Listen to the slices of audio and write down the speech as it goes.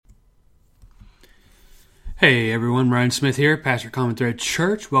Hey everyone, Ryan Smith here, pastor at Common Thread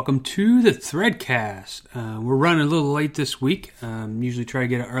Church. Welcome to the Threadcast. We're running a little late this week. Usually try to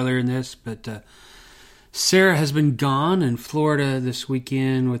get it earlier than this, but Sarah has been gone in Florida this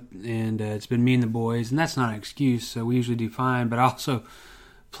weekend, and it's been me and the boys, and that's not an excuse, so we usually do fine. But I also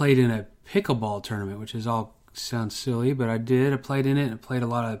played in a pickleball tournament, which sounds silly, but I did. I played in it and played a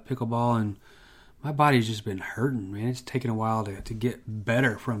lot of pickleball, and my body's just been hurting, man. It's taken a while to get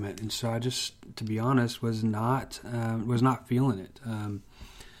better from it, and so I just, to be honest, was not feeling it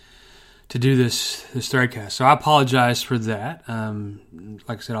to do this Threadcast. So I apologize for that.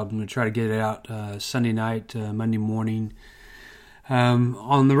 Like I said, I'm going to try to get it out Sunday night, Monday morning,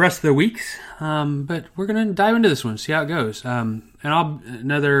 on the rest of the weeks. But we're going to dive into this one, see how it goes. And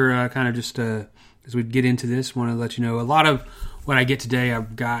as we get into this, want to let you know a lot of what I get today.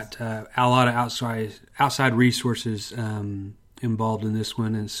 I've got a lot of outside resources involved in this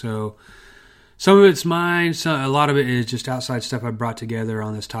one, and so some of it's mine. A lot of it is just outside stuff I brought together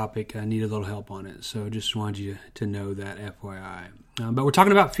on this topic. I need a little help on it, so just wanted you to know that, FYI. But we're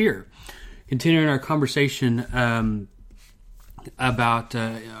talking about fear, continuing our conversation about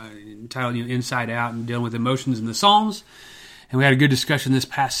entitled "Inside Out" and dealing with emotions in the Psalms. And we had a good discussion this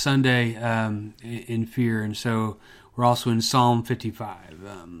past Sunday in fear, and so we're also in Psalm 55.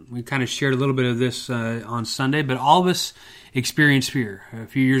 We kind of shared a little bit of this on Sunday, but all of us experience fear. A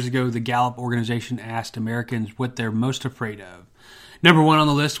few years ago, the Gallup organization asked Americans what they're most afraid of. Number one on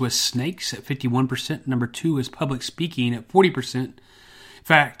the list was snakes at 51%. Number two is public speaking at 40%. In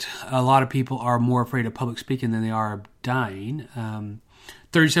fact, a lot of people are more afraid of public speaking than they are of dying.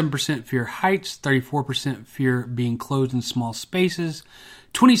 37% fear heights, 34% fear being closed in small spaces,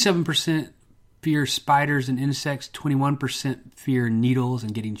 27% fear spiders and insects, 21% fear needles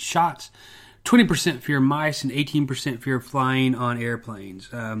and getting shots, 20% fear mice, and 18% fear flying on airplanes.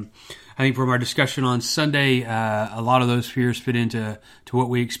 I think from our discussion on Sunday, a lot of those fears fit into what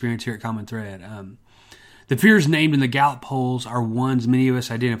we experience here at Common Thread. The fears named in the Gallup polls are ones many of us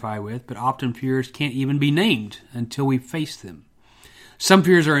identify with, but often fears can't even be named until we face them. Some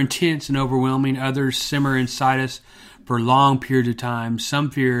fears are intense and overwhelming. Others simmer inside us for long periods of time. Some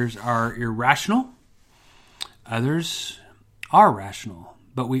fears are irrational. Others are rational.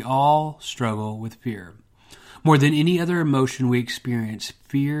 But we all struggle with fear. More than any other emotion we experience,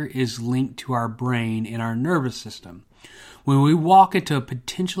 fear is linked to our brain and our nervous system. When we walk into a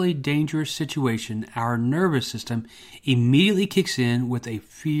potentially dangerous situation, our nervous system immediately kicks in with a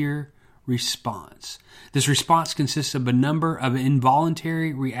fear response. This response consists of a number of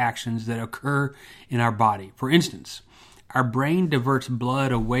involuntary reactions that occur in our body. For instance, our brain diverts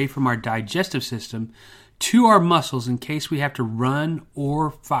blood away from our digestive system to our muscles in case we have to run or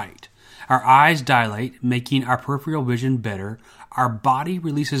fight. Our eyes dilate, making our peripheral vision better. Our body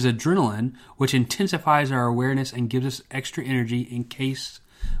releases adrenaline, which intensifies our awareness and gives us extra energy in case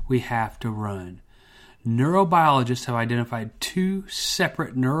we have to run. Neurobiologists have identified two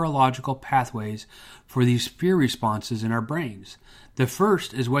separate neurological pathways for these fear responses in our brains. The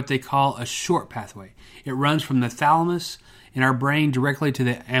first is what they call a short pathway. It runs from the thalamus in our brain directly to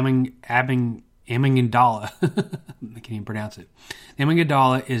the amygdala. I can't even pronounce it. The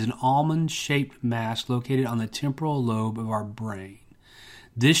amygdala is an almond-shaped mass located on the temporal lobe of our brain.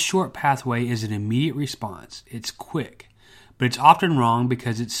 This short pathway is an immediate response. It's quick, but it's often wrong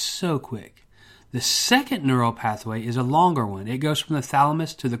because it's so quick. The second neural pathway is a longer one. It goes from the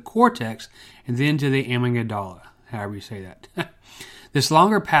thalamus to the cortex and then to the amygdala, however you say that. This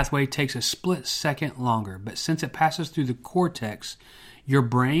longer pathway takes a split second longer, but since it passes through the cortex, your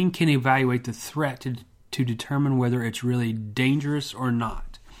brain can evaluate the threat to determine whether it's really dangerous or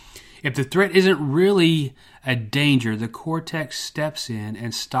not. If the threat isn't really a danger, the cortex steps in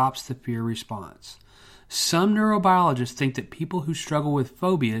and stops the fear response. Some neurobiologists think that people who struggle with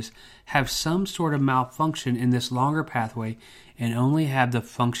phobias have some sort of malfunction in this longer pathway and only have the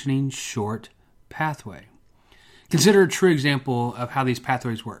functioning short pathway. Consider a true example of how these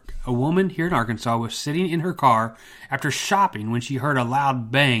pathways work. A woman here in Arkansas was sitting in her car after shopping when she heard a loud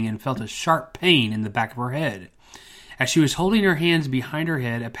bang and felt a sharp pain in the back of her head. As she was holding her hands behind her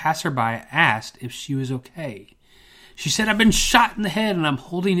head, a passerby asked if she was okay. She said, "I've been shot in the head and I'm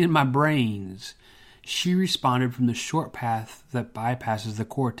holding in my brains." She responded from the short path that bypasses the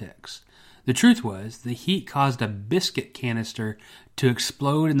cortex. The truth was, the heat caused a biscuit canister to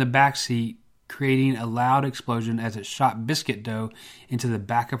explode in the back seat, creating a loud explosion as it shot biscuit dough into the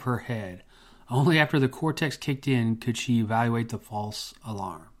back of her head. Only after the cortex kicked in could she evaluate the false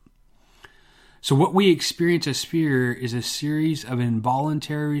alarm. So what we experience as fear is a series of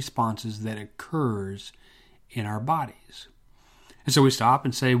involuntary responses that occurs in our bodies. And so we stop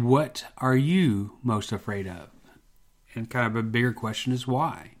and say, what are you most afraid of? And kind of a bigger question is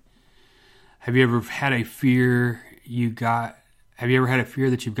why? Have you ever had a fear have you ever had a fear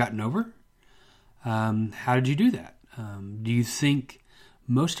that you've gotten over? How did you do that? Do you think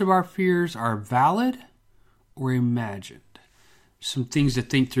most of our fears are valid or imagined? Some things to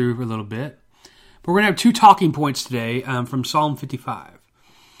think through a little bit. But we're going to have two talking points today from Psalm 55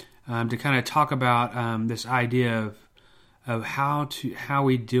 to kind of talk about this idea of how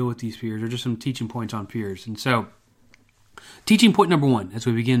we deal with these fears, or just some teaching points on fears. And so, teaching point number one, as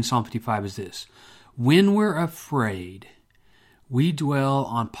we begin Psalm 55, is this. When we're afraid, we dwell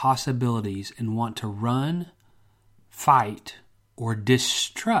on possibilities and want to run, fight, or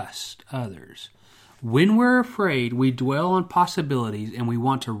distrust others. When we're afraid, we dwell on possibilities and we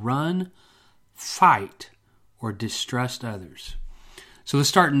want to run, fight, or distrust others. So let's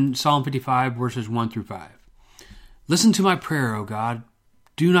start in Psalm 55, verses 1 through 5. Listen to my prayer, O God.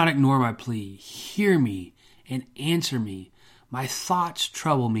 Do not ignore my plea. Hear me and answer me. My thoughts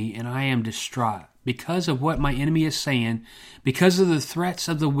trouble me, and I am distraught because of what my enemy is saying, because of the threats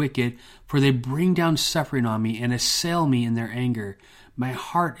of the wicked, for they bring down suffering on me and assail me in their anger. My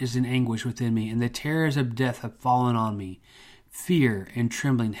heart is in anguish within me, and the terrors of death have fallen on me. Fear and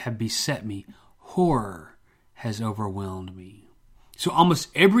trembling have beset me. Horror has overwhelmed me. So almost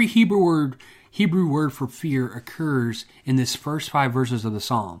every Hebrew word for fear occurs in this first 5 verses of the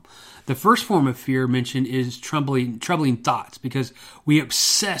Psalm. The first form of fear mentioned is troubling thoughts, because we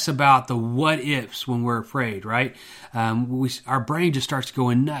obsess about the what-ifs when we're afraid, right? Our brain just starts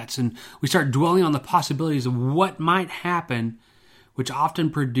going nuts, and we start dwelling on the possibilities of what might happen, which often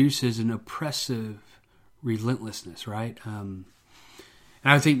produces an oppressive relentlessness, right? And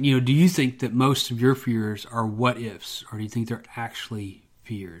I think, do you think that most of your fears are what-ifs, or do you think they're actually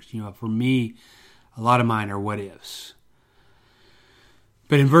fears? For me, a lot of mine are what-ifs.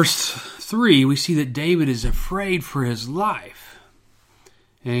 But in verse 3, we see that David is afraid for his life.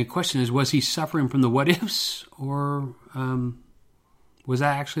 And the question is, was he suffering from the what-ifs, or was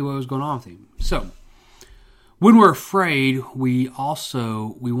that actually what was going on with him? So, when we're afraid, we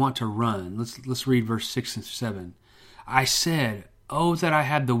want to run. Let's read verse 6 and 7. I said, oh, that I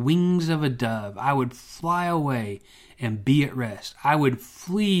had the wings of a dove. I would fly away and be at rest. I would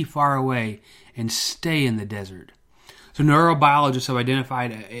flee far away and stay in the desert. So neurobiologists have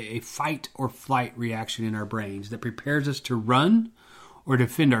identified a fight or flight reaction in our brains that prepares us to run or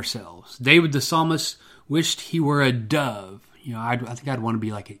defend ourselves. David the psalmist wished he were a dove. I think I'd want to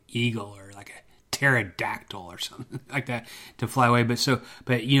be like an eagle or like a pterodactyl or something like that to fly away.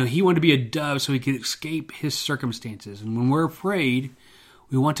 But he wanted to be a dove so he could escape his circumstances. And when we're afraid,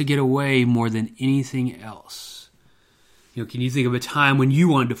 we want to get away more than anything else. Can you think of a time when you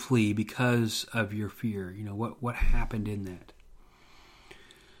wanted to flee because of your fear? What happened in that?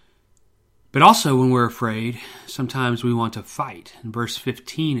 But also when we're afraid, sometimes we want to fight. In verse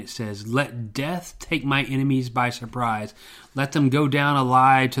 15 it says, let death take my enemies by surprise. Let them go down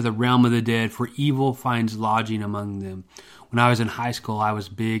alive to the realm of the dead, for evil finds lodging among them. When I was in high school, I was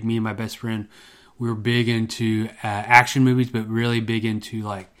big. Me and my best friend, we were big into action movies, but really big into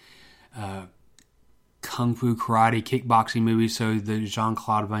kung fu, karate, kickboxing movies. So the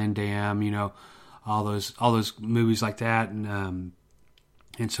Jean-Claude Van Damme, all those movies like that, and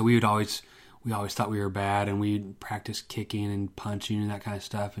so we always thought we were bad, and we'd practice kicking and punching and that kind of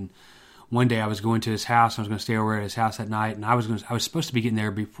stuff. And one day I was going to his house, and I was going to stay over at his house that night, and I was supposed to be getting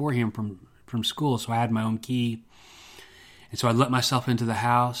there before him from school, so I had my own key, and so I let myself into the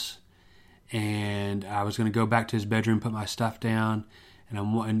house, and I was going to go back to his bedroom, put my stuff down,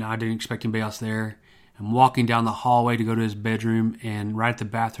 and I didn't expect anybody else there. I'm walking down the hallway to go to his bedroom, and right at the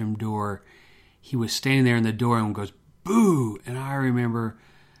bathroom door, he was standing there in the door and goes, boo! And I remember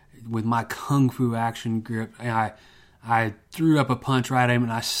with my kung fu action grip, and I threw up a punch right at him,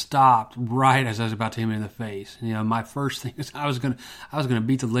 and I stopped right as I was about to hit him in the face. My first thing is I was gonna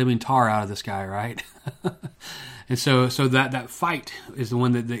beat the living tar out of this guy, right? And so that fight is the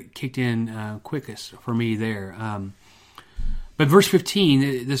one that kicked in quickest for me there. But verse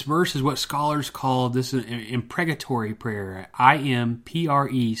 15, this verse is what scholars call this an imprecatory prayer.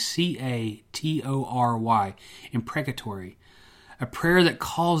 imprecatory, imprecatory. A prayer that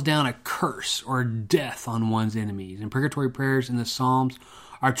calls down a curse or death on one's enemies. Imprecatory prayers in the Psalms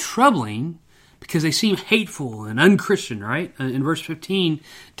are troubling because they seem hateful and unchristian, right? In verse 15,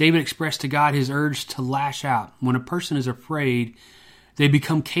 David expressed to God his urge to lash out. When a person is afraid, they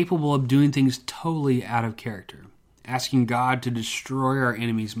become capable of doing things totally out of character. Asking God to destroy our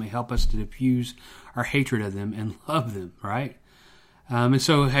enemies may help us to diffuse our hatred of them and love them, right? And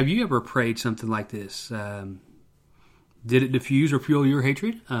so have you ever prayed something like this? Did it diffuse or fuel your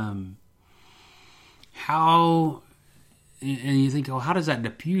hatred? How, and you think, oh, how does that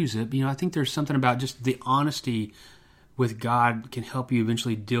diffuse it? I think there's something about just the honesty with God can help you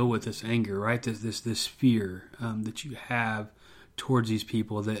eventually deal with this anger, right? This fear that you have towards these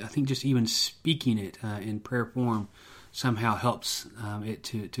people. That I think just even speaking it in prayer form somehow helps it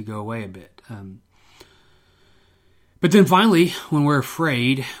to go away a bit. But then finally, when we're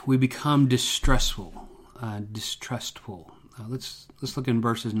afraid, we become distrustful. Let's look in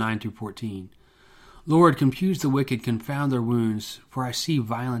verses 9 through 14. Lord, confuse the wicked, confound their wounds, for I see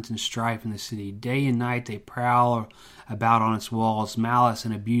violence and strife in the city. Day and night they prowl about on its walls. Malice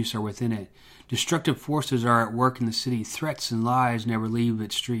and abuse are within it. Destructive forces are at work in the city. Threats and lies never leave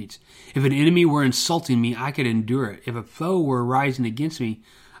its streets. If an enemy were insulting me, I could endure it. If a foe were rising against me,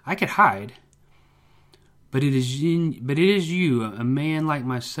 I could hide. But it is you, a man like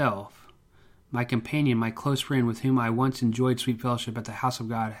myself, my companion, my close friend, with whom I once enjoyed sweet fellowship at the house of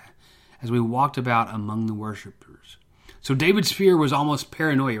God, as we walked about among the worshipers. So David's fear was almost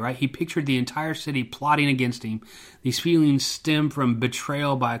paranoia, right? He pictured the entire city plotting against him. These feelings stem from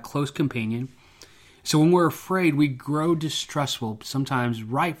betrayal by a close companion. So when we're afraid, we grow distrustful, sometimes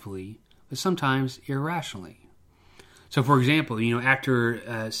rightfully, but sometimes irrationally. So, for example,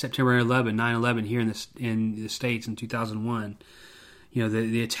 after September 11, 9/11 here in the States in 2001,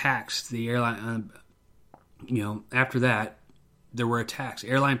 the attacks, the airline, after that, there were attacks.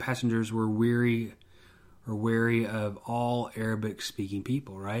 Airline passengers were wary of all Arabic-speaking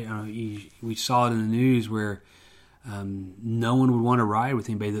people, right? We saw it in the news where no one would want to ride with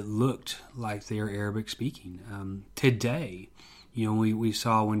anybody that looked like they were Arabic-speaking. Today, we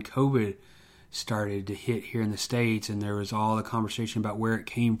saw when COVID started to hit here in the States, and there was all the conversation about where it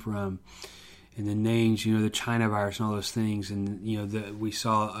came from and the names, the China virus and all those things. And, we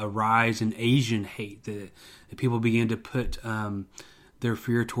saw a rise in Asian hate, that people began to put their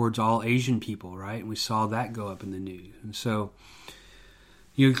fear towards all Asian people, right? And we saw that go up in the news. And so,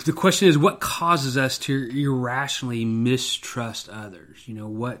 the question is, what causes us to irrationally mistrust others?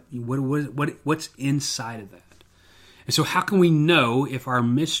 What's inside of that? And so how can we know if our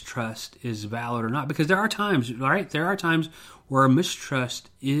mistrust is valid or not? Because there are times, right? There are times where our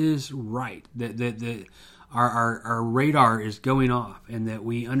mistrust is right, that our radar is going off, and that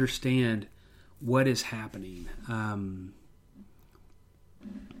we understand what is happening. And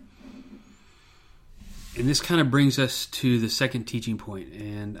this kind of brings us to the second teaching point.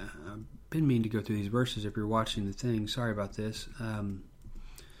 And I've been meaning to go through these verses if you're watching the thing. Sorry about this.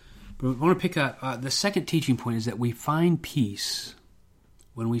 But I want to pick up the second teaching point is that we find peace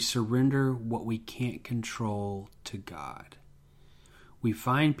when we surrender what we can't control to God. We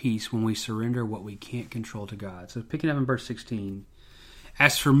find peace when we surrender what we can't control to God. So picking up in verse 16,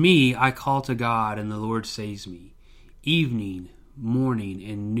 as for me, I call to God, and the Lord saves me. Evening, morning,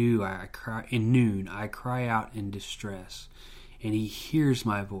 and noon I cry out in distress, and he hears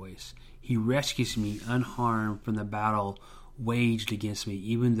my voice. He rescues me unharmed from the battle waged against me,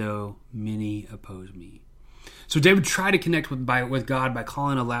 even though many oppose me. So David tried to connect with God by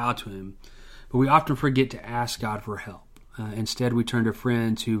calling aloud to him, but we often forget to ask God for help. Instead, we turn to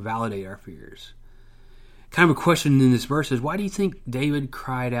friends who validate our fears. Kind of a question in this verse is, why do you think David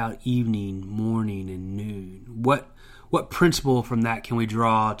cried out evening, morning, and noon? What principle from that can we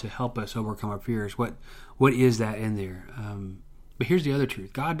draw to help us overcome our fears? What is that in there? But here's the other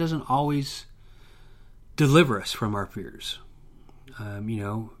truth. God doesn't always deliver us from our fears.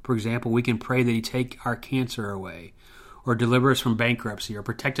 For example, we can pray that he take our cancer away, or deliver us from bankruptcy, or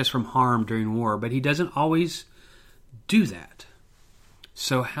protect us from harm during war, but he doesn't always do that.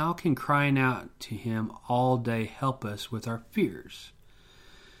 So how can crying out to him all day help us with our fears?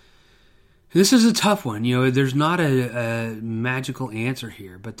 This is a tough one. There's not a magical answer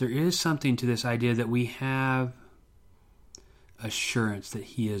here, but there is something to this idea that we have assurance that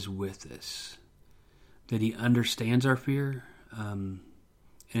he is with us, that he understands our fear, and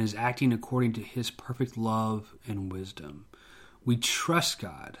is acting according to his perfect love and wisdom. We trust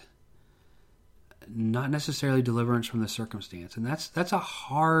God, not necessarily deliverance from the circumstance. And that's a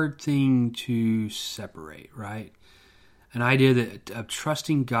hard thing to separate, right? An idea of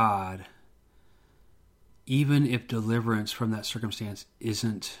trusting God, even if deliverance from that circumstance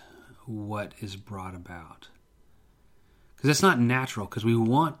isn't what is brought about. Because that's not natural, because we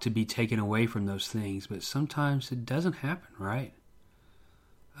want to be taken away from those things, but sometimes it doesn't happen, right?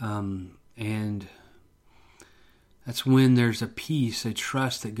 And that's when there's a peace, a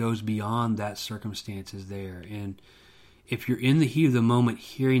trust that goes beyond that circumstance is there. And if you're in the heat of the moment,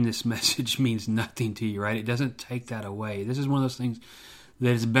 hearing this message means nothing to you, right? It doesn't take that away. This is one of those things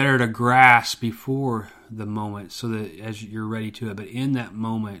that it's better to grasp before the moment so that as you're ready to it. But in that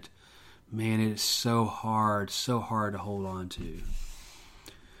moment, man, it is so hard to hold on to.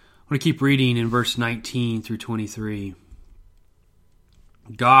 I want to keep reading in verse 19 through 23.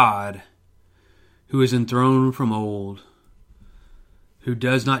 God, who is enthroned from old, who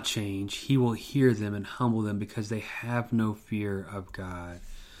does not change, he will hear them and humble them because they have no fear of God.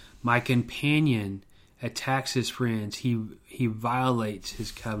 My companion attacks his friends. He violates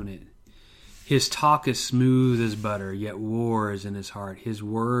his covenant. His talk is smooth as butter, yet war is in his heart. His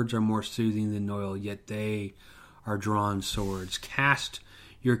words are more soothing than oil, yet they are drawn swords. Cast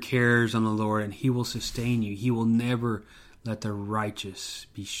your cares on the Lord, and he will sustain you. He will never let the righteous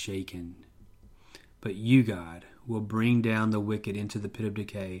be shaken. But you, God, will bring down the wicked into the pit of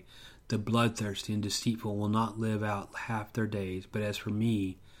decay. The bloodthirsty and deceitful will not live out half their days. But as for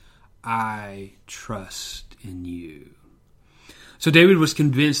me, I trust in you. So David was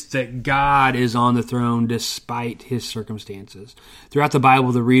convinced that God is on the throne despite his circumstances. Throughout the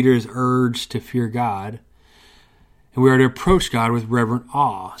Bible, the reader is urged to fear God, and we are to approach God with reverent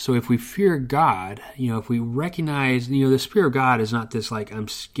awe. So if we fear God, if we recognize, the Spirit of God is not this like, I'm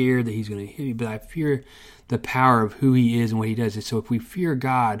scared that he's going to hit me, but I fear the power of who he is and what he does. So if we fear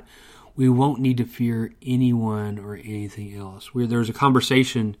God, we won't need to fear anyone or anything else. There was a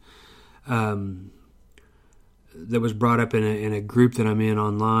conversation that was brought up in a group that I'm in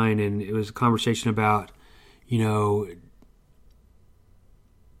online, and it was a conversation about,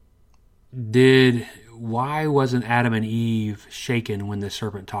 why wasn't Adam and Eve shaken when the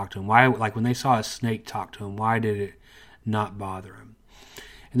serpent talked to them? Why, like when they saw a snake talk to them, why did it not bother them?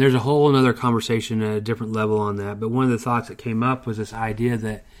 And there's a whole another conversation at a different level on that. But one of the thoughts that came up was this idea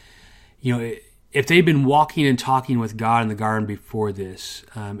that, if they'd been walking and talking with God in the garden before this,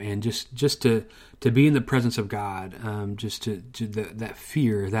 and just to be in the presence of God, that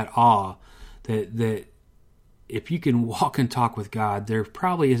fear, that awe, that if you can walk and talk with God, there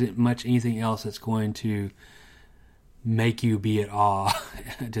probably isn't much anything else that's going to make you be at awe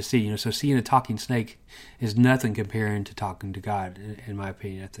to see. So seeing a talking snake is nothing comparing to talking to God, in my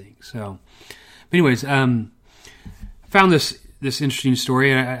opinion, I think. So, but anyways, I found this interesting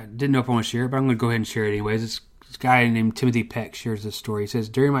story. I didn't know if I want to share it, but I'm going to go ahead and share it anyways. This guy named Timothy Peck shares this story. He says,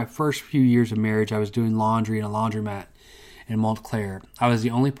 during my first few years of marriage, I was doing laundry in a laundromat in Montclair. I was the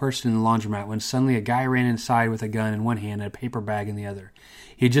only person in the laundromat when suddenly a guy ran inside with a gun in one hand and a paper bag in the other.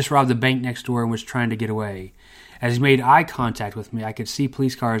 He had just robbed the bank next door and was trying to get away. As he made eye contact with me, I could see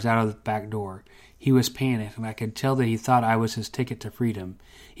police cars out of the back door. He was panicked, and I could tell that he thought I was his ticket to freedom.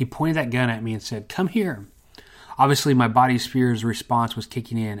 He pointed that gun at me and said, "Come here." Obviously, my body's fear's response was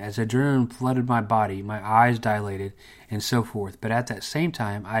kicking in. As adrenaline flooded my body, my eyes dilated, and so forth. But at that same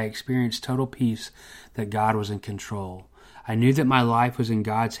time, I experienced total peace that God was in control. I knew that my life was in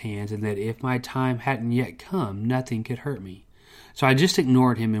God's hands and that if my time hadn't yet come, nothing could hurt me. So I just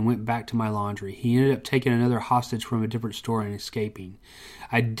ignored him and went back to my laundry. He ended up taking another hostage from a different store and escaping.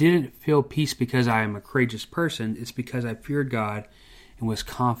 I didn't feel peace because I am a courageous person. It's because I feared God and was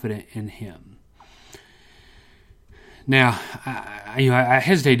confident in him. Now, I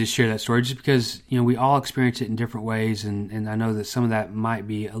hesitate to share that story just because, we all experience it in different ways, and I know that some of that might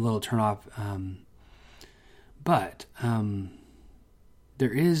be a little turnoff. But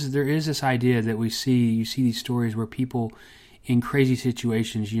there is this idea that you see these stories where people in crazy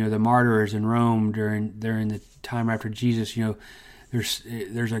situations, the martyrs in Rome during the time after Jesus,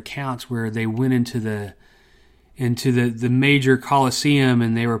 there's accounts where they went into the major Colosseum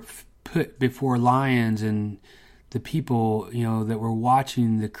and they were put before lions, and the people, that were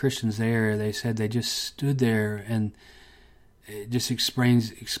watching the Christians there, they said they just stood there and it just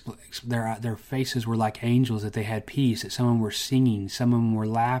explains their faces were like angels, that they had peace, that some of them were singing, some of them were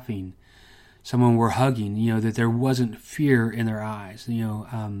laughing, some of them were hugging, that there wasn't fear in their eyes,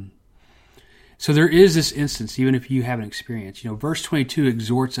 So there is this instance, even if you haven't experienced, verse 22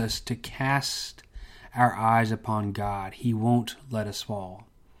 exhorts us to cast our eyes upon God. He won't let us fall.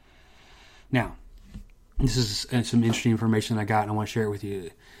 Now, this is some interesting information I got, and I want to share it with you.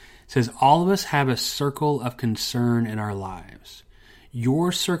 It says, all of us have a circle of concern in our lives.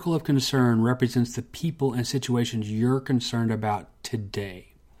 Your circle of concern represents the people and situations you're concerned about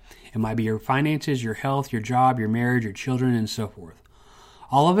today. It might be your finances, your health, your job, your marriage, your children, and so forth.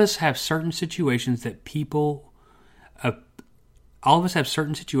 All of us have certain situations and people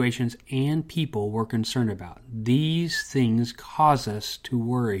we're concerned about. These things cause us to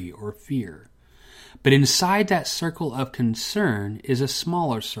worry or fear. But inside that circle of concern is a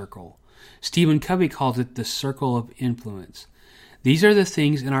smaller circle. Stephen Covey calls it the circle of influence. These are the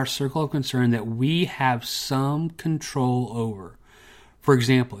things in our circle of concern that we have some control over. For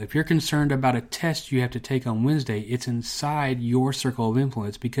example, if you're concerned about a test you have to take on Wednesday, it's inside your circle of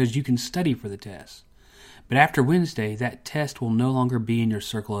influence because you can study for the test. But after Wednesday, that test will no longer be in your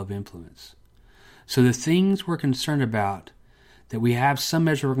circle of influence. So the things we're concerned about that we have some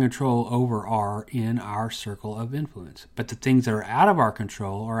measure of control over are in our circle of influence. But the things that are out of our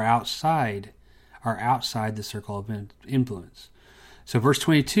control are outside the circle of influence. So verse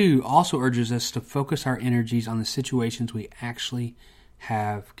 22 also urges us to focus our energies on the situations we actually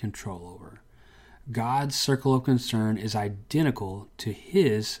have control over. God's circle of concern is identical to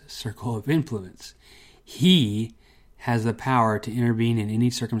his circle of influence. He has the power to intervene in any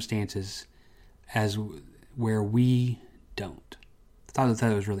circumstances where we don't. I thought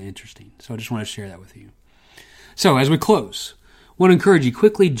that was really interesting, so I just want to share that with you. So as we close, I want to encourage you,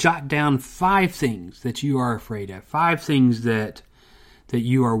 quickly jot down 5 things that you are afraid of, 5 things that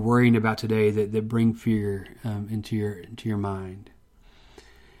you are worrying about today that bring fear into your mind.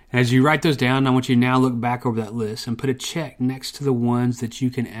 As you write those down, I want you to now look back over that list and put a check next to the ones that you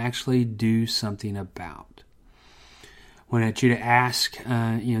can actually do something about. I want you to ask,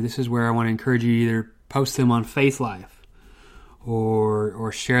 this is where I want to encourage you to either post them on Faith Life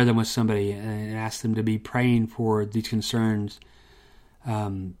or share them with somebody and ask them to be praying for these concerns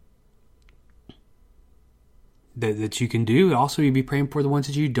that you can do. Also, you'd be praying for the ones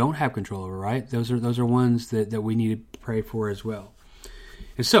that you don't have control over, right? Those are ones that we need to pray for as well.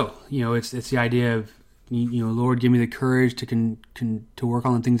 And so, it's the idea of, Lord, give me the courage to work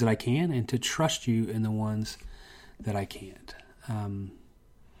on the things that I can and to trust you in the ones that I can't.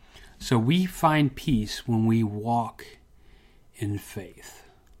 So we find peace when we walk in faith.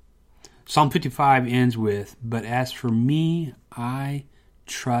 Psalm 55 ends with, "But as for me, I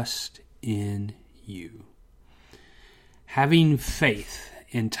trust in you." Having faith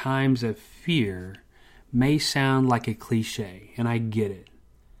in times of fear may sound like a cliche, and I get it.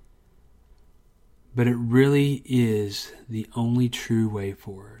 But it really is the only true way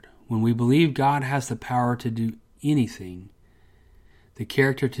forward. When we believe God has the power to do anything, the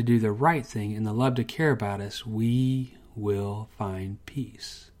character to do the right thing, and the love to care about us, we will find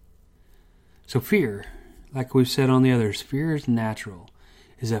peace. So fear, like we've said on the others, fear is natural,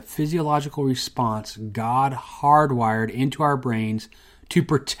 is a physiological response God hardwired into our brains to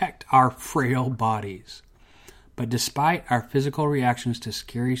protect our frail bodies. But despite our physical reactions to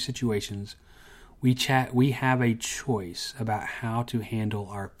scary situations, we have a choice about how to handle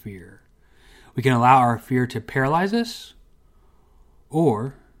our fear. We can allow our fear to paralyze us,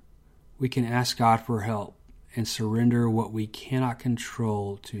 or we can ask God for help and surrender what we cannot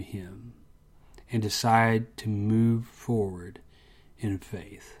control to Him and decide to move forward in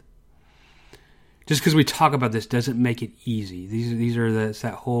faith. Just because we talk about this doesn't make it easy. These are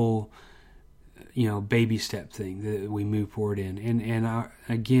that whole baby step thing that we move forward in. And I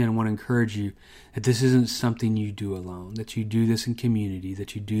want to encourage you that this isn't something you do alone, that you do this in community,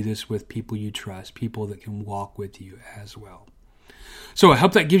 that you do this with people you trust, people that can walk with you as well. So I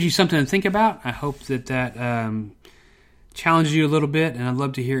hope that gives you something to think about. I hope that challenges you a little bit, and I'd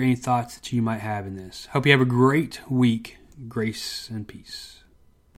love to hear any thoughts that you might have in this. Hope you have a great week. Grace and peace.